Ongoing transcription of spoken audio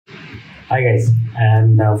Hi guys,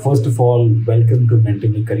 and first of all, welcome to Mentor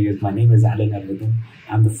Me Careers. My name is Alan Arvidan.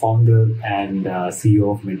 I'm the founder and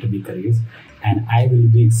CEO of Mentor Me Careers, and I will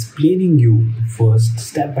be explaining you first,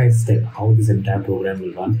 step by step, how this entire program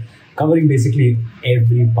will run, covering basically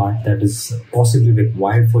every part that is possibly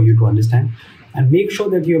required for you to understand, and make sure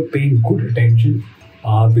that you're paying good attention.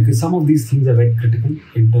 Because some of these things are very critical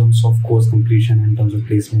in terms of course completion, in terms of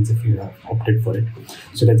placements if you have opted for it.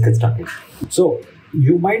 So let's get started. So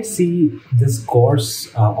you might see this course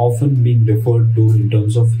often being referred to in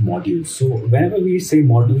terms of modules. So whenever we say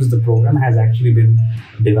modules, the program has actually been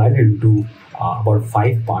divided into about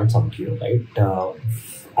 5 parts out here,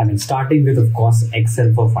 right? Starting with, of course,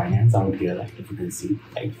 Excel for finance out here, right, if you can see,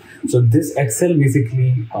 right? So this Excel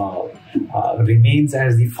basically remains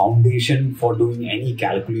as the foundation for doing any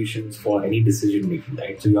calculations for any decision making,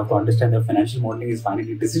 right? So you have to understand that financial modeling is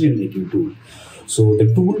finally a decision making tool. So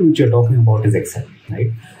the tool which you're talking about is Excel,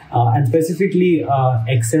 right? And specifically,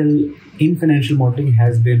 Excel in financial modeling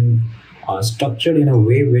has been structured in a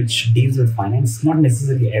way which deals with finance, not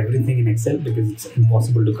necessarily everything in Excel because it's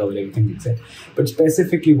impossible to cover everything in Excel, but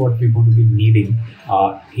specifically what we're going to be needing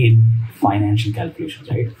in financial calculations,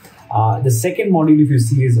 right? The second module, if you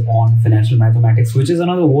see, is on financial mathematics, which is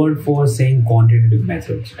another word for saying quantitative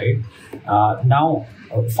methods, right?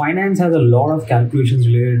 Finance has a lot of calculations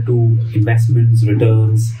related to investments,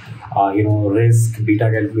 returns, risk,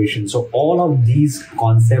 beta calculation. So all of these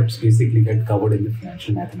concepts basically get covered in the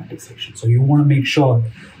financial mathematics section. So you want to make sure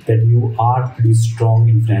that you are pretty strong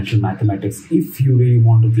in financial mathematics if you really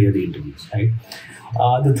want to clear the interviews, right?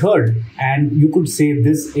 The third, and you could say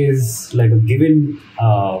this is like a given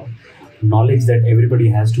knowledge that everybody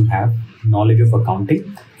has to have, knowledge of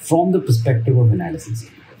accounting from the perspective of analysis.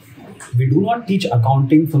 We do not teach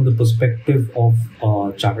accounting from the perspective of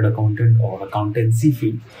chartered accountant or accountancy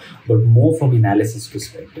field, but more from analysis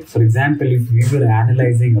perspective. For example, if we were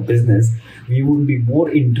analyzing a business, we would be more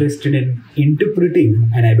interested in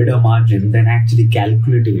interpreting an EBITDA margin than actually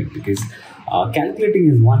calculating it, because calculating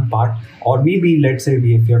is one part, or maybe let's say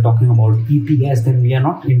if you're talking about EPS, then we are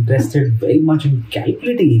not interested very much in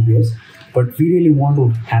calculating EPS, but we really want to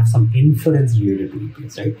have some inference related to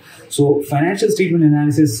EPS, right? So financial statement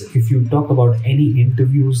analysis, if you talk about any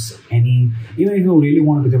interviews, even if you really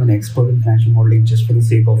want to become an expert in financial modeling just for the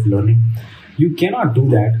sake of learning, you cannot do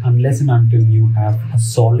that unless and until you have a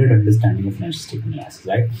solid understanding of financial statement analysis,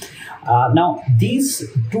 right? Now, these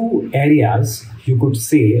two areas, you could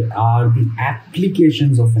say, are the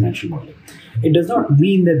applications of financial modeling. It does not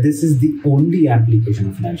mean that this is the only application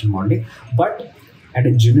of financial modeling, but at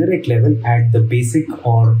a generic level, at the basic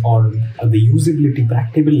or the usability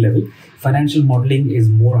practical level, financial modeling is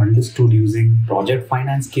more understood using project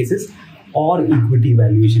finance cases or equity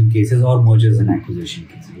valuation cases or mergers and acquisition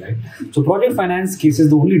cases, right? So project finance cases,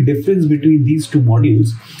 the only difference between these two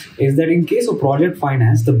modules is that in case of project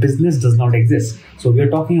finance, the business does not exist. So we are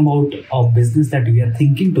talking about a business that we are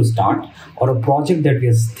thinking to start or a project that we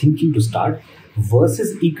are thinking to start,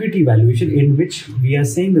 versus equity valuation, in which we are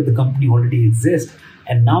saying that the company already exists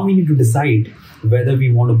and now we need to decide whether we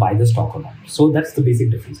want to buy the stock or not. So that's the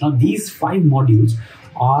basic difference. Now, these 5 modules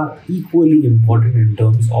are equally important in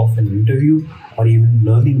terms of an interview or even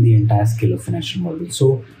learning the entire skill of financial modeling.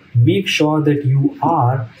 So make sure that you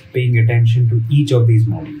are paying attention to each of these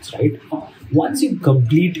modules, right? Once you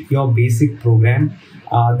complete your basic program,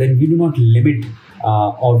 then we do not limit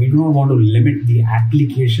or we do not want to limit the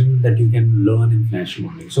application that you can learn in financial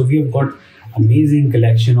modeling. So we have got amazing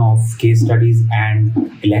collection of case studies and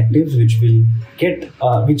electives which will get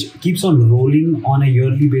which keeps on rolling on a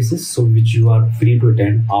yearly basis, so which you are free to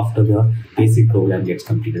attend after the basic program gets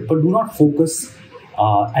completed. But do not focus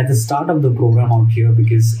at the start of the program out here,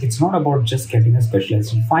 because it's not about just getting a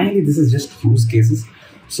specialization. Finally, this is just use cases.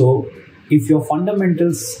 So if your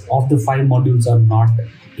fundamentals of the 5 modules are not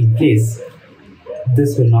in place,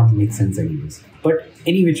 this will not make sense anyways. But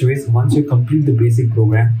any which ways, once you complete the basic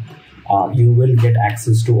program, you will get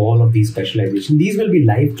access to all of these specializations. These will be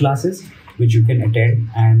live classes which you can attend,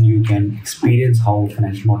 and you can experience how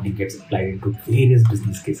financial modeling gets applied into various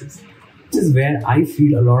business cases. This is where I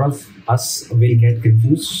feel a lot of us will get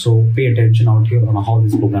confused. So pay attention out here on how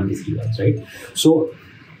this program basically works, right? So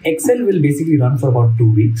Excel will basically run for about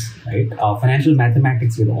 2 weeks, right? Financial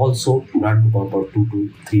mathematics will also run for about 2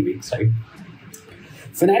 to 3 weeks, right?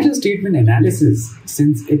 Financial statement analysis,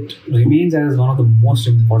 since it remains as one of the most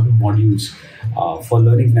important modules for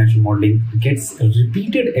learning financial modeling, gets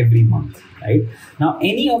repeated every month, right? Now,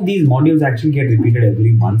 any of these modules actually get repeated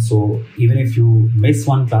every month. So even if you miss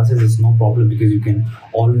one classes, it's no problem, because you can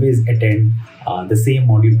always attend the same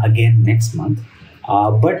module again next month.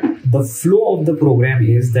 But the flow of the program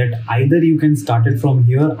is that either you can start it from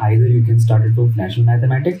here, either you can start it from financial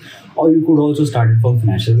mathematics, or you could also start it from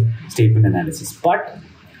financial statement analysis. But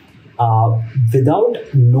without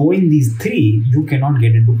knowing these three, you cannot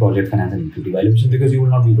get into project finance and equity valuation because you will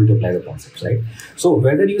not be able to apply the concepts, right? So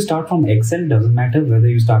whether you start from Excel doesn't matter, whether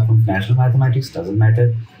you start from financial mathematics doesn't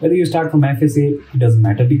matter, whether you start from FSA doesn't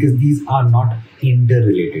matter, because these are not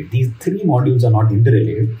interrelated. These three modules are not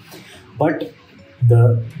interrelated, but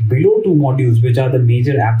the below two modules, which are the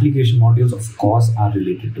major application modules, of course, are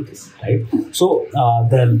related to this, right? So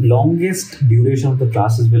the longest duration of the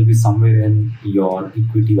classes will be somewhere in your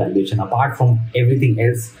equity valuation, apart from everything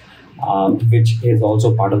else, which is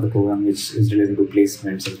also part of the program, which is related to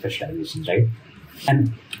placements and specializations, right?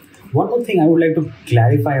 And one more thing I would like to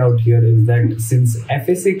clarify out here is that since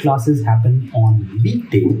FSA classes happen on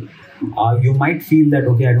weekday, you might feel that,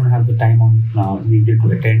 okay, I don't have the time on weekday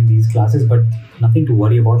to attend these classes, but nothing to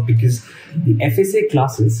worry about, because the FSA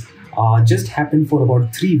classes just happen for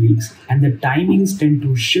about 3 weeks, and the timings tend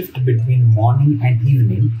to shift between morning and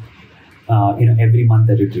evening, every month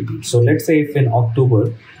that it repeats. So let's say if in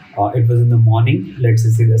October it was in the morning, let's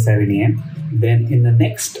say the 7 a.m., then in the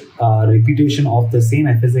next repetition of the same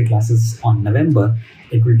FSA classes on November,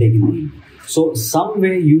 it will take in the evening. So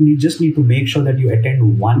somewhere you just need to make sure that you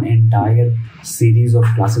attend one entire series of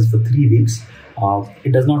classes for 3 weeks.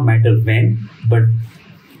 It does not matter when, but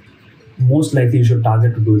most likely you should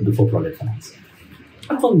target to do it before project finance.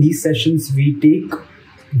 From these sessions, we take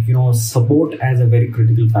support as a very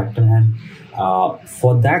critical factor, and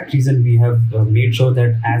for that reason we have made sure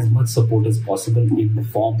that as much support as possible in the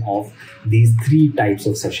form of these 3 types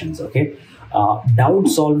of sessions. Okay. Doubt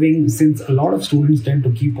solving, since a lot of students tend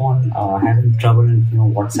to keep on having trouble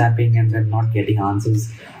WhatsApping and then not getting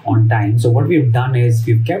answers on time. So what we've done is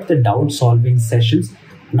we've kept the doubt solving sessions.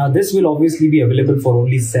 Now this will obviously be available for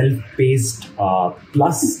only self-paced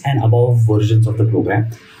plus and above versions of the program,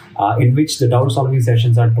 in which the doubt solving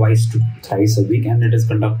sessions are twice to thrice a week, and it is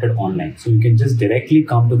conducted online. So you can just directly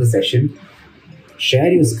come to the session,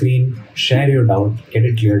 share your screen, share your doubt, get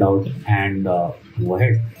it cleared out, and go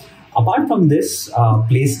ahead. Apart from this,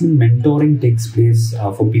 placement mentoring takes place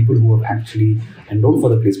for people who have actually enrolled for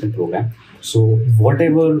the placement program. So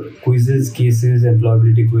whatever quizzes, cases,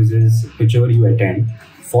 employability quizzes, whichever you attend,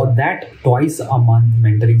 for that twice a month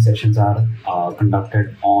mentoring sessions are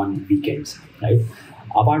conducted on weekends, right?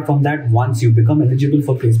 Apart from that, once you become eligible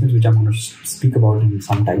for placements, which I'm going to speak about in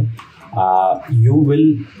some time, you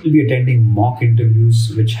will be attending mock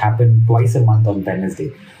interviews, which happen twice a month on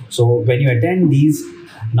Wednesday. So when you attend these,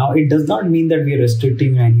 now it does not mean that we are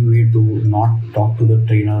restricting you anyway to not talk to the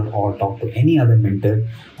trainer or talk to any other mentor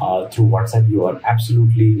through WhatsApp. You are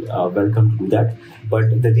absolutely welcome to do that.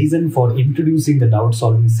 But the reason for introducing the doubt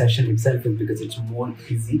solving session itself is because it's more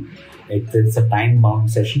easy. It's a time bound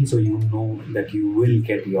session, so you know that you will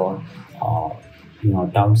get your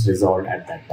doubts resolved at that time.